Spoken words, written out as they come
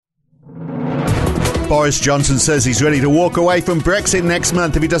Boris Johnson says he's ready to walk away from Brexit next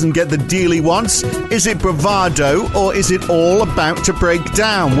month if he doesn't get the deal he wants. Is it bravado or is it all about to break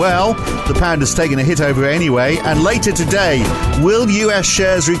down? Well, the pound has taken a hit over it anyway. And later today, will US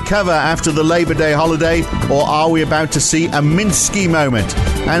shares recover after the Labour Day holiday, or are we about to see a Minsky moment?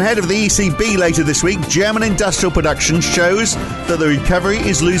 And ahead of the ECB later this week, German industrial production shows that the recovery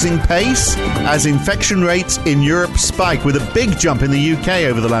is losing pace as infection rates in Europe spike, with a big jump in the UK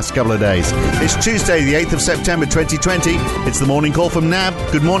over the last couple of days. It's Tuesday, the 8th of September 2020. It's the morning call from NAB.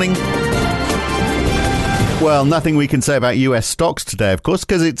 Good morning. Well, nothing we can say about US stocks today, of course,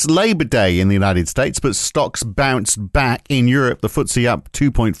 because it's Labour Day in the United States, but stocks bounced back in Europe. The FTSE up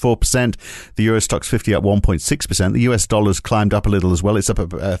 2.4%, the Euro Stoxx 50 up 1.6%. The US dollar's climbed up a little as well. It's up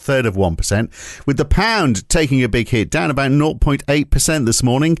a third of 1%, with the pound taking a big hit, down about 0.8% this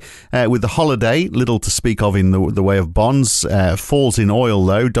morning, with the holiday, little to speak of in the way of bonds. Falls in oil,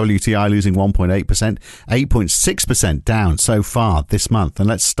 though, WTI losing 1.8%, 8.6% down so far this month. And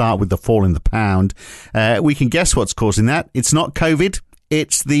let's start with the fall in the pound. We can guess what's causing that. It's not COVID.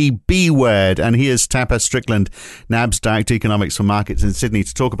 It's the B word. And here's Tapas Strickland, NAB's Director Economics for Markets in Sydney,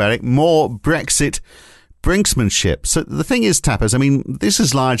 to talk about it. More Brexit brinksmanship. So the thing is, Tapas, I mean, this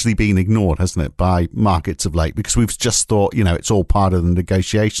has largely been ignored, hasn't it, by markets of late, because we've just thought, it's all part of the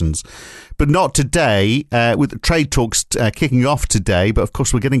negotiations. But not today, with the trade talks kicking off today. But of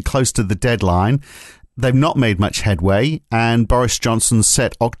course, we're getting close to the deadline. They've not made much headway, and Boris Johnson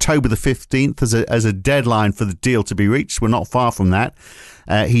set October the 15th as a deadline for the deal to be reached. We're not far from that.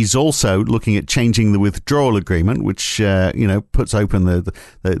 He's also looking at changing the withdrawal agreement, which, puts open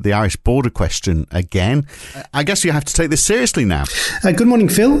the Irish border question again. I guess you have to take this seriously now. Good morning,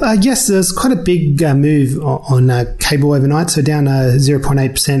 Phil. Yes, there's quite a big move on cable overnight, so down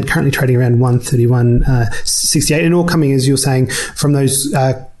 0.8%, currently trading around 131.68, and all coming, as you're saying, from those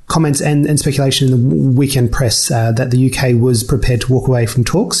comments and speculation in the weekend press that the UK was prepared to walk away from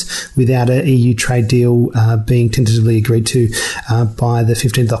talks without an EU trade deal being tentatively agreed to by the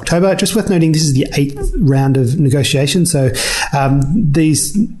 15th of October. Just worth noting, this is the 8th round of negotiations. So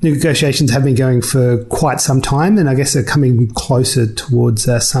these negotiations have been going for quite some time, and I guess are coming closer towards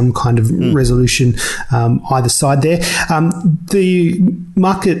some kind of resolution either side there. The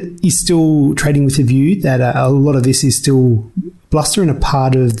market is still trading with the view that a lot of this is still bluster and a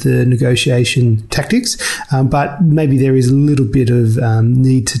part of the negotiation tactics, but maybe there is a little bit of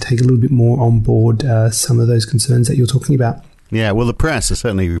need to take a little bit more on board some of those concerns that you're talking about. Yeah, well, the press are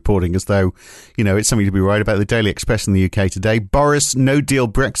certainly reporting as though, it's something to be worried about. The Daily Express in the UK today, Boris, no deal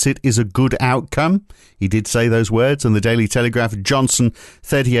Brexit is a good outcome. He did say those words. And the Daily Telegraph, Johnson,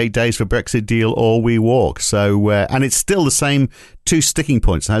 38 days for Brexit deal or we walk. So, and it's still the same two sticking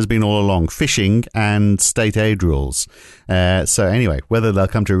points that has been all along, fishing and state aid rules. So anyway, whether they'll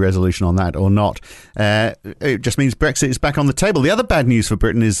come to a resolution on that or not, it just means Brexit is back on the table. The other bad news for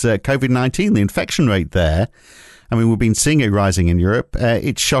Britain is COVID-19, the infection rate there. I mean, we've been seeing it rising in Europe.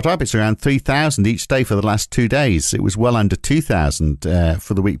 It's shot up. It's around 3,000 each day for the last 2 days. It was well under 2,000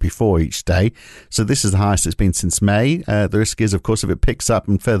 for the week before each day. So this is the highest it's been since May. The risk is, of course, if it picks up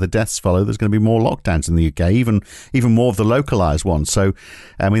and further deaths follow, there's going to be more lockdowns in the UK, even more of the localised ones. So,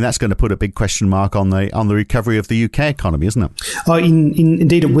 I mean, that's going to put a big question mark on the recovery of the UK economy, isn't it? Oh,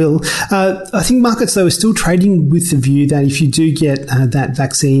 indeed it will. I think markets, though, are still trading with the view that if you do get that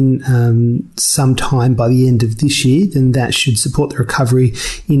vaccine sometime by the end of this year, then that should support the recovery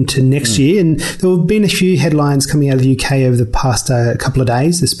into next year. And there have been a few headlines coming out of the UK over the past couple of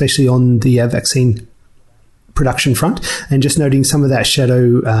days, especially on the vaccine production front, and just noting some of that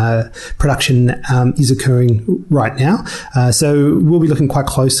shadow production is occurring right now. So we'll be looking quite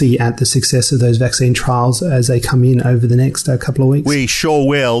closely at the success of those vaccine trials as they come in over the next couple of weeks. We sure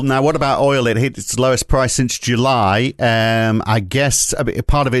will. Now, what about oil? It hit its lowest price since July. I guess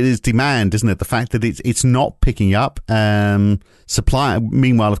part of it is demand, isn't it? The fact that it's not picking up. Supply.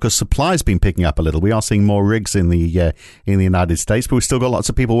 Meanwhile, of course, supply has been picking up a little. We are seeing more rigs in the United States, but we've still got lots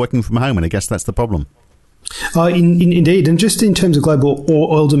of people working from home, and I guess that's the problem. Indeed. And just in terms of global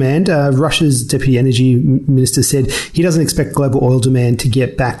oil demand, Russia's deputy energy minister said he doesn't expect global oil demand to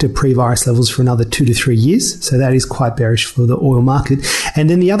get back to pre-virus levels for another 2 to 3 years. So that is quite bearish for the oil market. And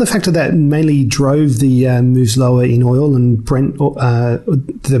then the other factor that mainly drove the moves lower in oil, and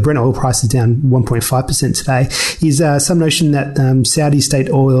the Brent oil price is down 1.5% today, is some notion that Saudi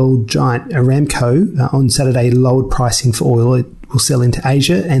state oil giant Aramco on Saturday lowered pricing for oil. It will sell into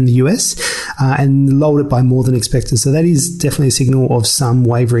Asia and the US, and lowered it by more than expected. So that is definitely a signal of some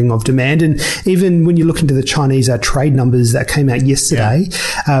wavering of demand. And even when you look into the Chinese trade numbers that came out yesterday,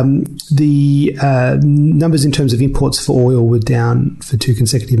 the numbers in terms of imports for oil were down for 2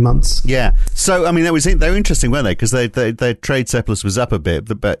 consecutive months. Yeah. So, I mean, they were interesting, weren't they? Because their trade surplus was up a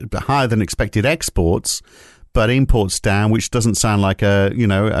bit, but higher than expected exports, but imports down, which doesn't sound like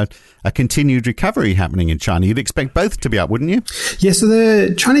a continued recovery happening in China. You'd expect both to be up, wouldn't you? Yeah, so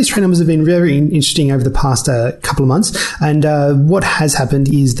the Chinese trade numbers have been very interesting over the past couple of months. And what has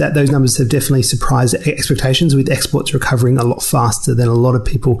happened is that those numbers have definitely surprised expectations, with exports recovering a lot faster than a lot of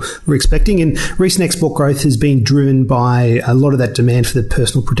people were expecting. And recent export growth has been driven by a lot of that demand for the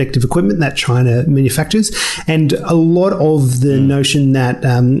personal protective equipment that China manufactures, and a lot of the notion that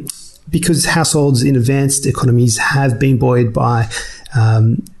because households in advanced economies have been buoyed by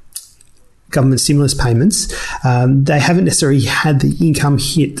government stimulus payments, they haven't necessarily had the income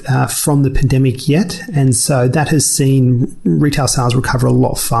hit from the pandemic yet. And so that has seen retail sales recover a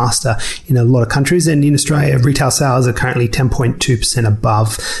lot faster in a lot of countries. And in Australia, retail sales are currently 10.2%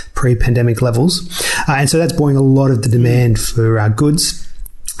 above pre-pandemic levels. And so that's buoying a lot of the demand for goods.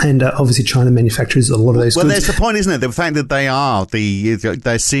 And obviously, China manufactures a lot of those goods. Well, there's the point, isn't it? The fact that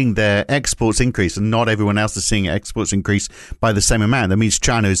they're seeing their exports increase, and not everyone else is seeing exports increase by the same amount. That means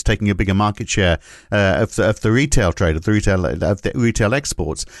China is taking a bigger market share of the retail trade, of the retail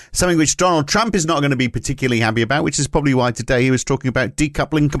exports. Something which Donald Trump is not going to be particularly happy about, which is probably why today he was talking about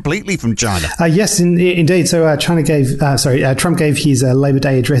decoupling completely from China. Yes, indeed. So Trump gave his Labor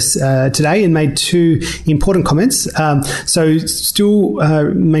Day address today and made 2 important comments. So still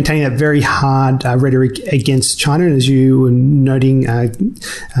maintaining that very hard rhetoric against China, and as you were noting,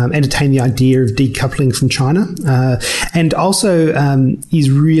 entertain the idea of decoupling from China, and also is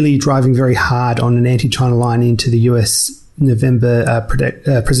really driving very hard on an anti-China line into the US November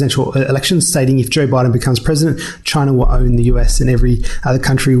presidential elections, stating if Joe Biden becomes president, China will own the US and every other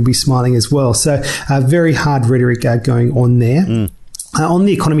country will be smiling as well. So very hard rhetoric going on there. On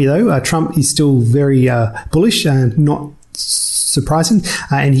the economy, though, Trump is still very bullish, not surprising,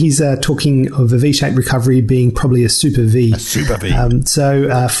 and he's talking of a V-shaped recovery being probably a super V. A super V.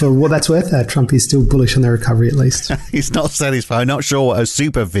 So for what that's worth, Trump is still bullish on the recovery, at least. He's not satisfied. Not sure what a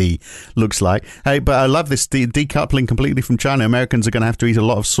super V looks like. Hey, but I love this decoupling completely from China. Americans are going to have to eat a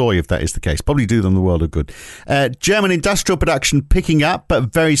lot of soy if that is the case. Probably do them the world of good. German industrial production picking up,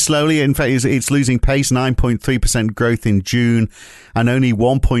 but very slowly. In fact, it's losing pace. 9.3% growth in June, and only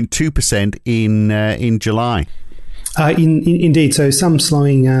 1.2% in July. Indeed. So some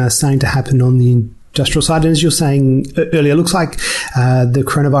slowing starting to happen on the industrial side. And as you're saying earlier, it looks like the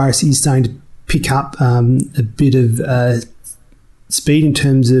coronavirus is starting to pick up a bit of speed in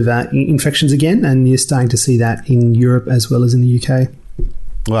terms of infections again. And you're starting to see that in Europe as well as in the UK.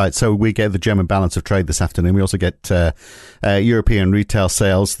 Right, so we get the German balance of trade this afternoon. We also get European retail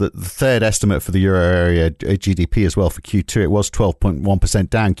sales. The third estimate for the euro area GDP as well for Q2. It was 12.1%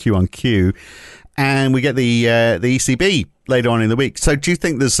 down Q on Q. And we get the ECB later on in the week. So do you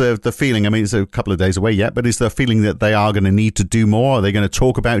think there's the feeling, I mean, it's a couple of days away yet, but is there a feeling that they are going to need to do more? Are they going to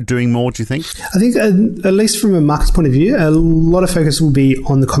talk about doing more, do you think? I think, at least from a market's point of view, a lot of focus will be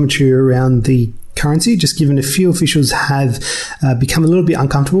on the commentary around the currency, just given a few officials have become a little bit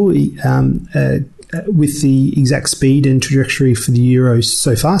uncomfortable with the exact speed and trajectory for the euro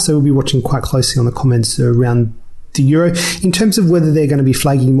so far. So we'll be watching quite closely on the comments around the euro. In terms of whether they're going to be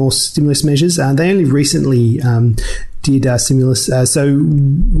flagging more stimulus measures, they only recently did stimulus, so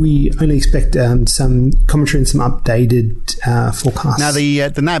we only expect some commentary and some updated forecasts. Now,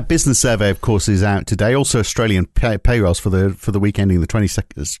 the NAB business survey, of course, is out today. Also, Australian payrolls for the week ending the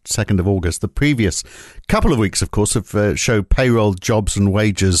 22nd of August. The previous couple of weeks, of course, have showed payroll, jobs, and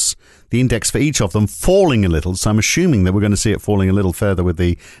wages. The index for each of them falling a little, so I'm assuming that we're going to see it falling a little further with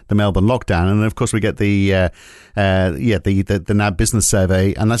the Melbourne lockdown. And then, of course, we get the NAB business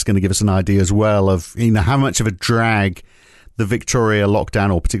survey, and that's going to give us an idea as well of how much of a drag the Victoria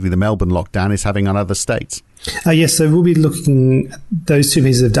lockdown, or particularly the Melbourne lockdown, is having on other states. Yes, so we'll be looking at those 2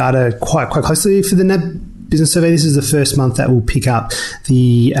 pieces of data quite closely for the NAB business survey. This is the first month that will pick up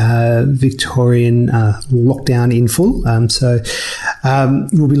the Victorian lockdown in full. So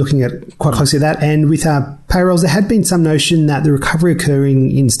we'll be looking at quite closely at that. And with our payrolls, there had been some notion that the recovery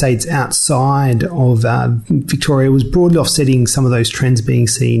occurring in states outside of Victoria was broadly offsetting some of those trends being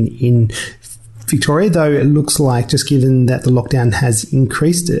seen in Victoria, though it looks like, just given that the lockdown has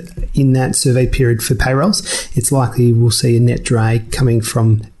increased in that survey period for payrolls, it's likely we'll see a net drag coming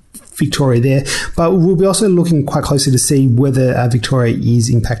from Victoria there. But we'll be also looking quite closely to see whether Victoria is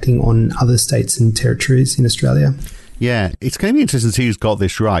impacting on other states and territories in Australia. Yeah, it's going to be interesting to see who's got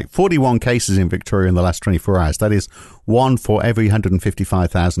this right. 41 cases in Victoria in the last 24 hours. That is one for every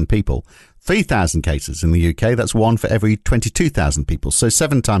 155,000 people. 3,000 cases in the UK. That's one for every 22,000 people. So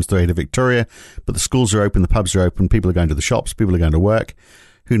 7 times the rate of Victoria. But the schools are open, the pubs are open, people are going to the shops, people are going to work.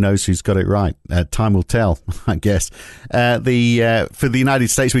 Who knows who's got it right? Time will tell, I guess. For the United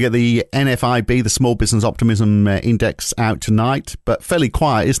States, we get the NFIB, the Small Business Optimism Index, out tonight, but fairly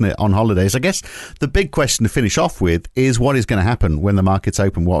quiet, isn't it, on holidays? I guess the big question to finish off with is what is going to happen when the market's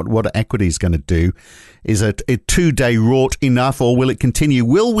open? What are equities going to do? Is a 2-day rort enough, or will it continue?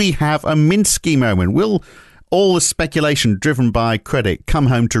 Will we have a Minsky moment? Will all the speculation driven by credit come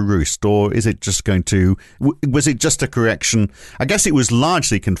home to roost, or is it just was it just a correction? I guess it was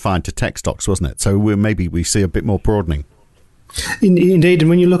largely confined to tech stocks, wasn't it? So maybe we see a bit more broadening. Indeed, and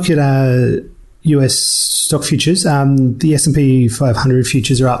when you look at US stock futures, the S&P 500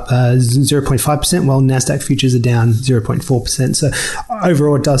 futures are up 0.5%, while NASDAQ futures are down 0.4%. So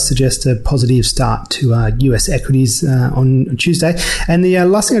overall, it does suggest a positive start to US equities on Tuesday. And the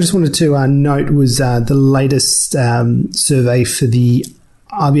last thing I just wanted to note was the latest survey for the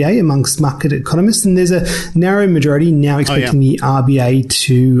RBA amongst market economists, and there's a narrow majority now expecting the RBA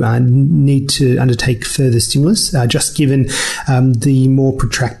to need to undertake further stimulus, just given the more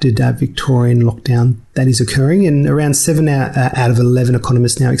protracted Victorian lockdown that is occurring. And around 7 out of 11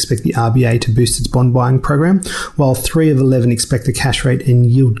 economists now expect the RBA to boost its bond buying program, while 3 of 11 expect the cash rate and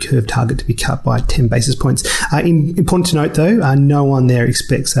yield curve target to be cut by 10 basis points. Important to note, though, no one there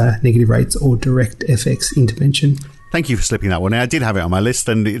expects negative rates or direct FX intervention. Thank you for slipping that one. I did have it on my list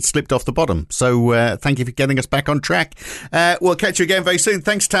and it slipped off the bottom. So thank you for getting us back on track. We'll catch you again very soon.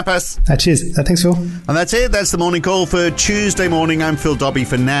 Thanks, Tapas. Cheers. Thanks, Phil. And that's it. That's the morning call for Tuesday morning. I'm Phil Dobbie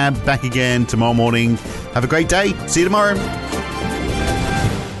for NAB. Back again tomorrow morning. Have a great day. See you tomorrow.